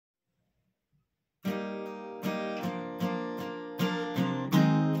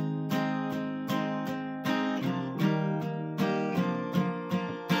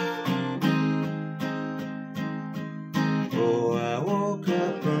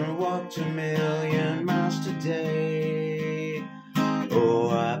walked a million miles today. Oh,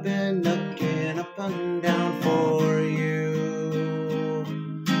 I've been looking up and down for you,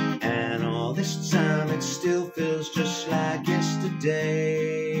 and all this time it still feels just like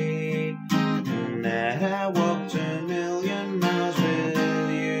yesterday that I walked a million miles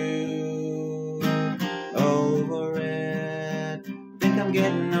with you. Over it, think I'm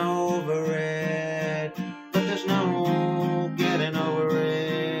getting over it, but there's no getting over it.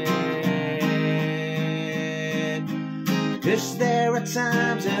 'Cause there are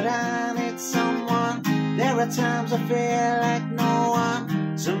times that I need someone, there are times I feel like no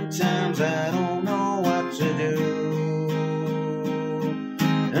one, sometimes I don't know what to do,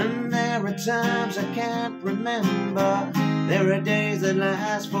 and there are times I can't remember. There are days that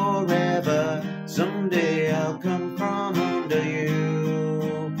last forever. Someday I'll come from under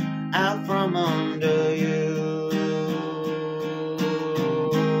you, out from under you,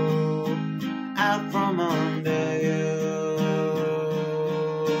 out from under you.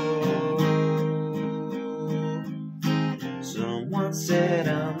 Someone said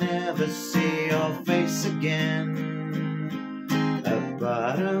I'll never see your face again, a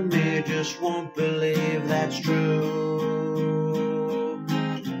part of me just won't believe that's true.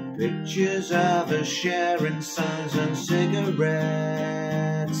 Pictures of us sharing signs and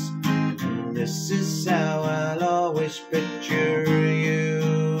cigarettes, and this is how I'll always picture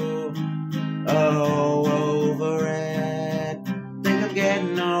you. Oh, over it, think I'm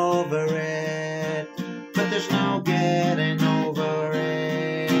getting over it, but there's no getting over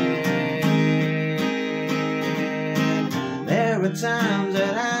it. There are times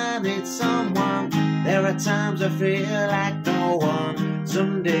that I need someone, there are times I feel like no one,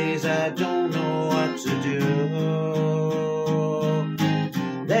 some days I don't know what to do.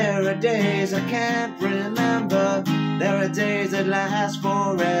 There are days I can't remember, there are days that last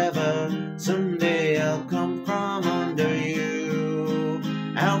forever. Someday I'll come from under you,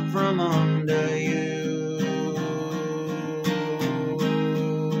 out from under you,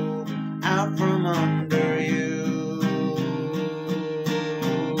 out from under you.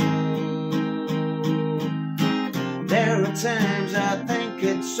 There are times I think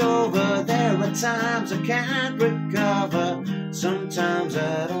it's over, there are times I can't recover, sometimes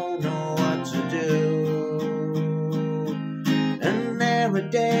I don't know what to do, and there are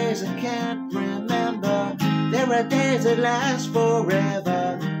days I can't remember, there are days that last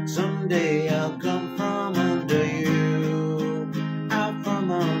forever. Someday I'll come from under you, out from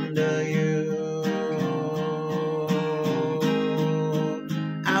under you,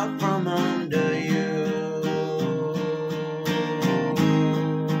 out from under you,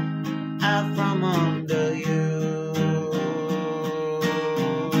 out from under you,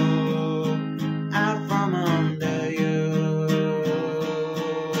 out from under you.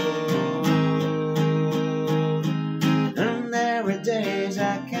 And there are days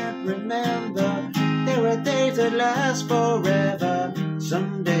I can't remember, there are days that last forever.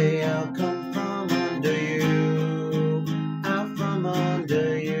 Someday I'll come